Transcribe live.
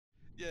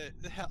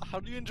Yeah, how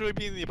do you enjoy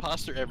being the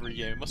imposter every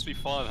game? It must be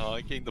fun, huh?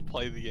 Getting to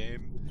play the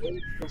game.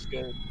 Feels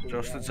good.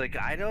 Justin's like,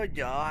 I don't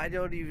know. I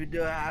don't even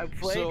know how to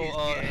play So, this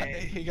game.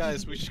 hey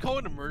guys, we should call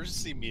an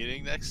emergency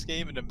meeting next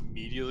game and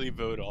immediately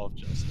vote off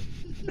Justin.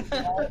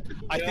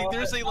 I think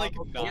there's a like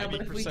 90% Yeah,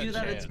 but if we do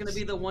that, chance. it's gonna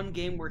be the one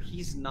game where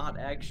he's not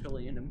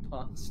actually an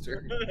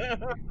imposter.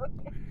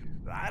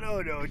 I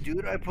don't know,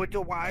 dude. I put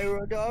the wire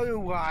on the other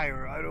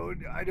wire. I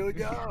don't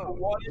know.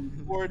 1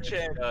 in 4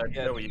 chance.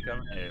 Joe, will you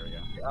come? There we go.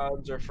 The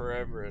odds are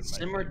forever in my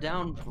Simmer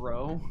down,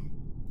 bro.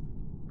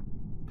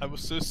 I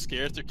was so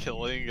scared after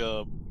killing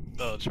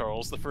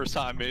Charles the first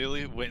time. I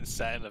immediately went and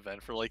sat in an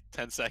event for like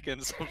 10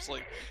 seconds. I was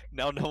like,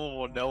 now no one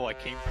will know I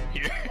came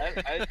from here.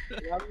 I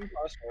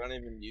don't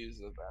even use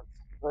events.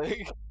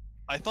 Like,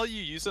 I thought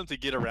you used them to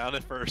get around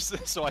at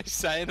first, so I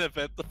sat in an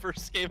event the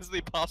first game as the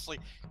imposter. Like,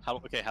 how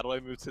do I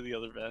move to the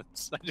other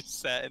events? I just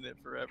sat in it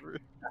forever.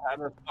 how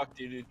the fuck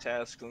do you do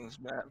tasks on this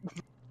map?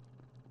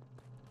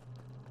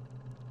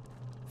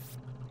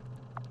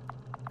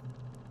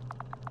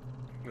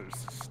 There's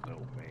a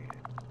snowman.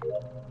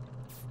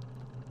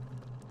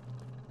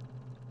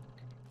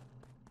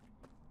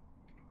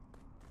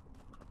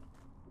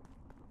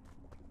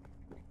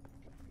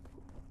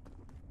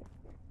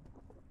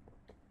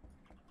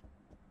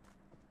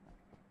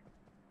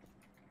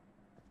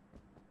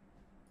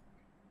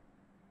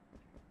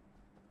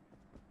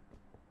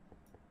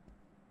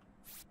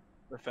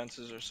 The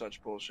fences are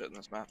such bullshit in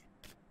this map.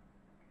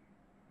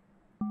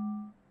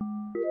 Oh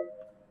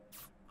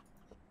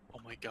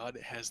my god,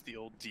 it has the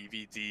old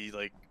DVD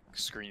like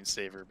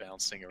screensaver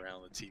bouncing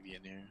around the TV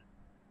in here.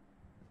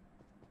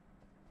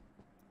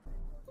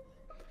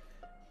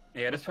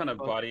 Yeah, I just found a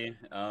body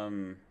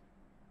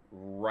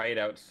right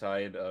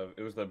outside of,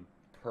 it was the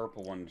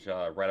purple one,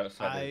 right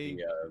outside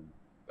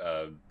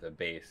of the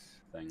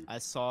base thing. I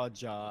saw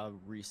Ja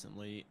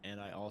recently, and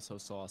I also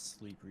saw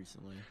Sleep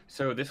recently.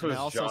 So this And was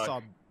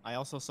I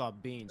also saw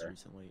Beans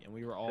recently, and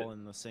we were all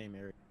in the same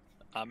area.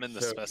 I'm in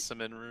the So-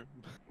 specimen room.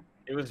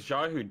 It was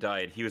Ja who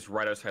died. He was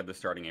right outside the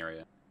starting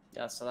area.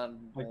 Yeah, so that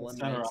Like the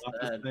center eliminates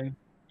office that. thing.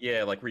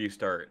 Yeah, like where you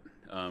start.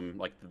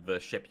 Like the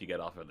ship you get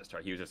off of the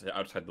start. He was just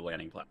outside the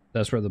landing platform.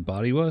 That's where the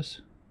body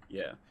was?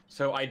 Yeah.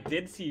 So I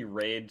did see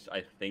Rage,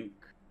 I think,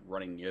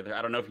 running near there.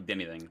 I don't know if he did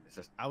anything. It's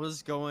just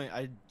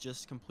I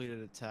just completed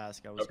a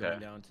task. I was Okay. going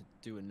down to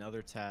do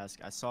another task.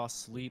 I saw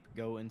Sleep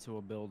go into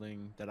a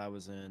building that I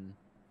was in,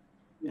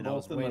 and I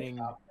was Both in the waiting.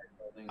 top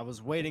right building. I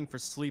was waiting for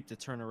Sleep to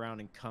turn around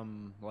and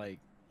come, like,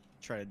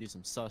 try to do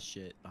some sus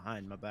shit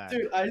behind my back.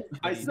 Dude, I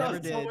But he saw never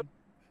did. someone.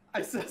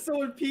 I saw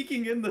someone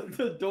peeking in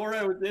the door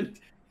I was in.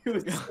 It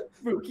was so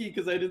spooky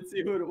because I didn't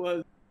see who it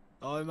was.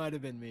 Oh, it might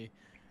have been me,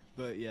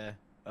 but yeah.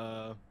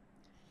 And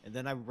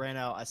then I ran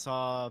out. I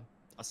saw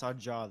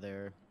Ja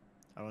there.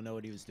 I don't know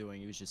what he was doing.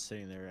 He was just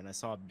sitting there, and I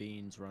saw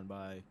Beans run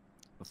by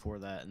before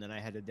that. And then I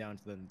headed down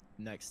to the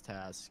next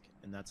task,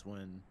 and that's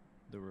when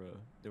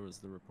there was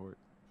the report.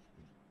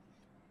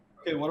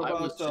 Okay, what I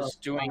about was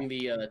just doing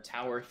the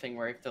tower thing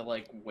where I have to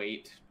like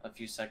wait a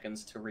few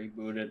seconds to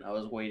reboot it. I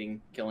was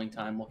waiting, killing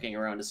time, looking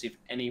around to see if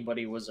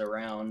anybody was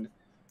around.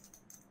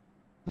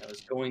 I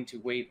was going to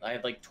wait. I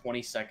had like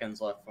 20 seconds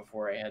left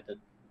before I had to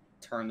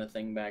turn the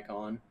thing back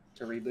on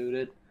to reboot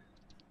it.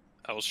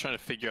 I was trying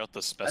to figure out the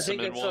I specimen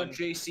think I saw one.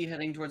 JC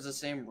heading towards the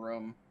same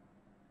room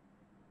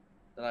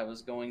that I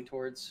was going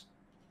towards.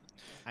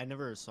 I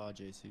never saw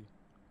JC.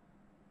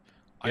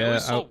 I Yeah, only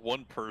saw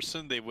one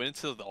person. They went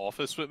into the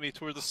office with me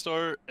toward the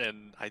start,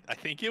 and I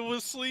think it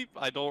was Sleep.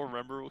 I don't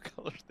remember what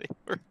color they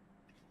were.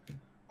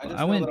 I just I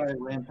know went- that I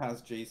ran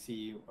past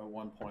JC at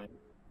one point.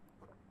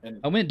 And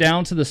I went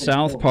down to the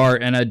south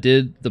part and I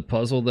did the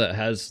puzzle that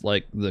has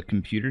like the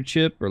computer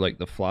chip or like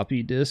the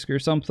floppy disk or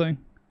something.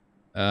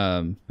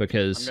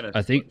 Because I'm gonna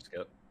I think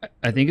skip.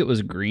 I think it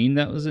was green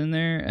that was in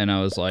there, and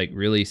I was like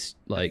really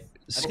like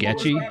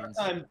sketchy.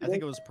 I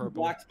think it was purple.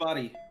 Black's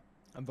body.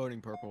 I'm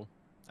voting purple.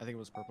 I think it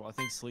was purple. I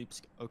think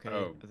Sleep's okay.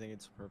 Oh. I think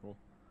it's purple.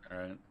 All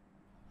right.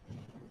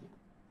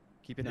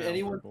 Keep an Did eye on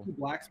anyone purple. see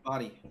Black's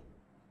body?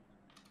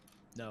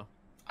 No.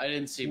 I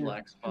didn't see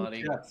Black's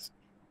body. Yes.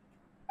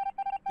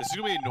 This is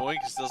gonna be annoying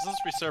because doesn't this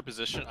restart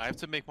position? I have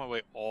to make my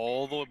way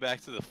all the way back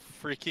to the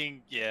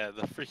freaking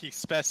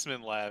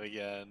specimen lab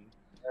again.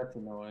 That's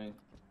annoying.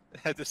 I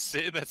had to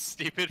sit in that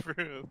stupid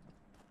room.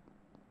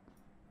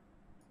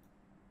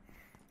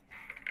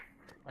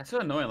 That's so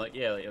annoying. Like,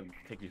 yeah, like, it'll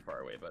take you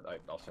far away, but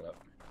I'll shut up.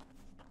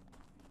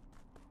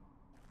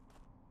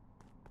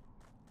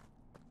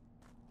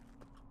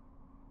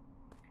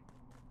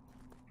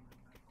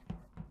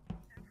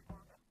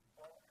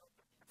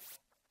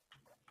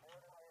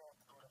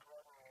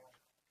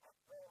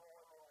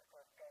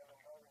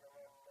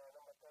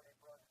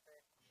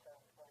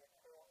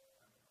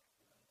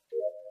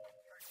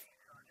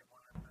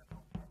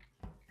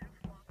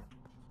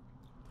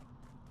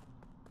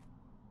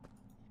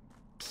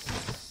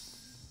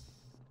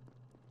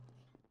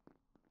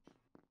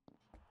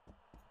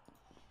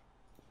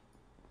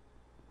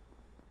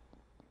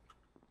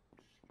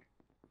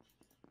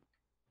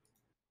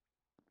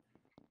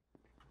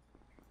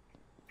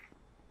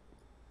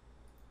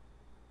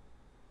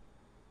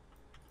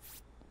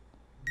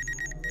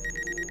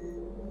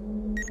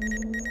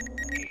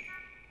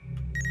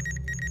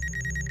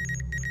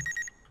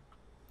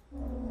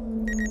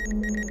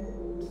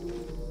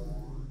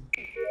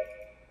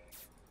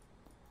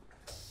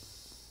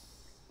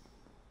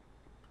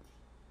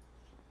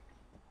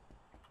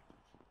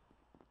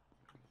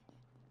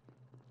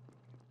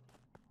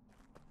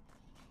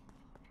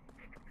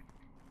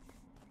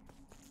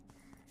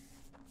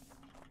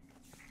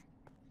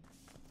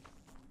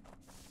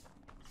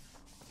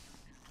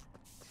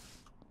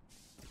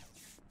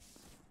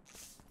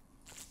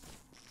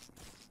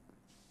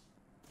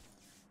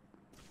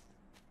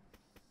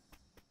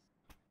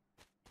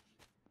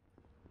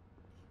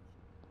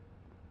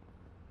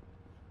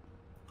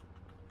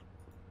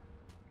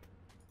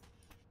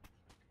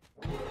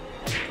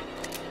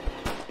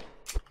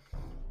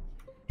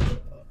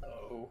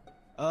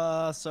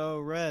 So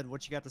Red,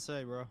 what you got to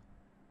say, bro?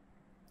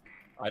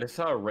 I just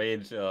saw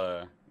Rage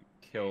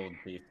killed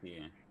DC.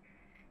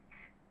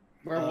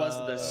 Where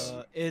was this?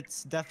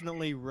 It's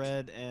definitely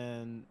Red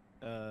and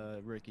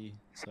Ricky.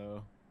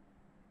 So.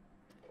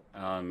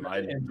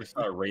 I just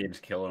saw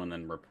Rage kill him and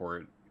then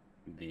report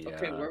the.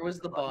 Okay, where was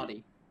the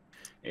body?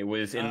 It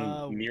was in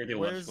near the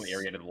where's- electrical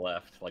area to the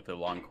left, like the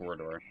long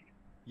corridor.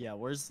 Yeah,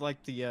 where's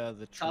like the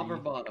tree, Top or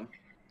bottom?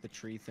 the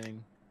tree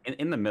thing?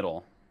 In the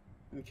middle.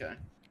 Okay.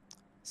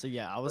 So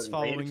yeah, I was Rage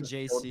following just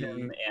killed JC.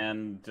 him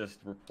and just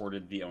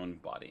reported the own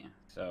body.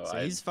 So, So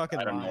he's fucking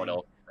I don't know what lying.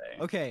 else to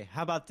say. Okay,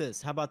 how about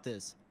this? How about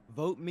this?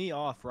 Vote me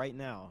off right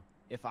now.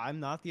 If I'm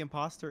not the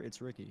imposter,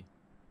 it's Ricky.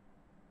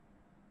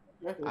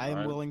 I'm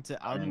Alright. willing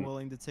to. I'm Fine.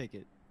 willing to take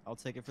it. I'll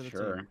take it for the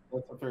Sure. team.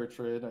 That's a fair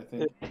trade, I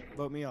think.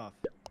 Vote me off.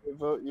 They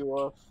vote you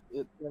off.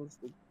 It tends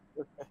to.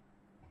 Okay.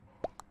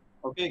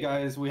 Okay,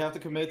 guys, we have to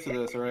commit to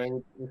this, all right?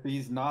 If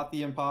he's not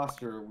the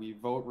imposter, we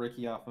vote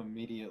Ricky off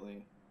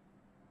immediately.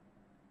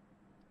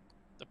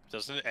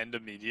 Doesn't it end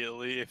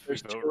immediately if we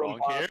There's vote two wrong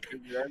here? imposters,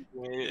 you're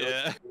ending it,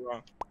 Yeah. you're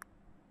wrong.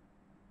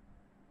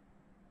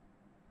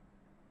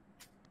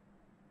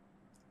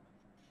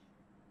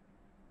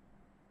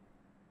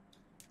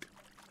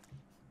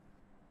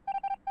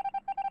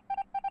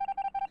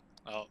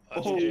 Oh,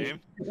 that's Oh. game.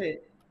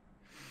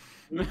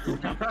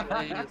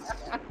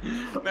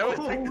 That was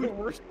like the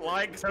worst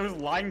lie because I was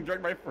lying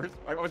during my first.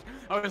 I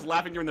was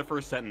laughing during the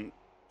first sentence.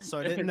 So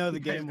I didn't know the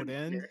game would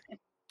end.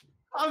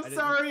 I'm didn't-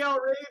 sorry,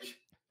 Outrage!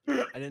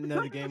 I didn't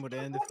know the game would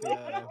end if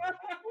the.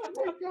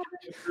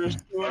 There's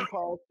two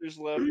imposters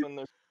left and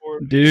there's 4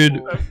 Dude.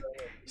 people.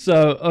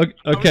 So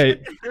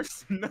okay,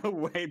 There's no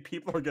way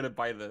people are gonna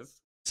buy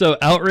this. so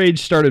Outrage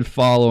started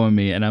following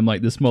me, and I'm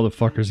like, this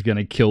motherfucker's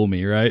gonna kill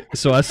me, right?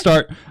 So I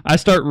start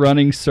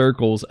running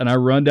circles, and I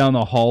run down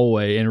the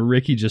hallway, and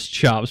Ricky just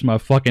chops my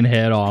fucking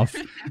head off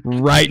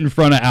right in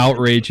front of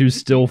Outrage, who's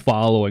still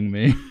following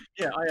me.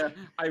 Yeah,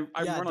 I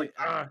Yeah, run like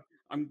dude,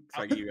 I'm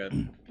sorry, you guys.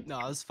 No,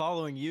 I was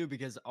following you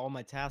because all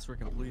my tasks were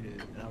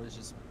completed, and I was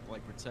just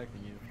like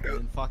protecting you. And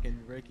then fucking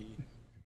Ricky.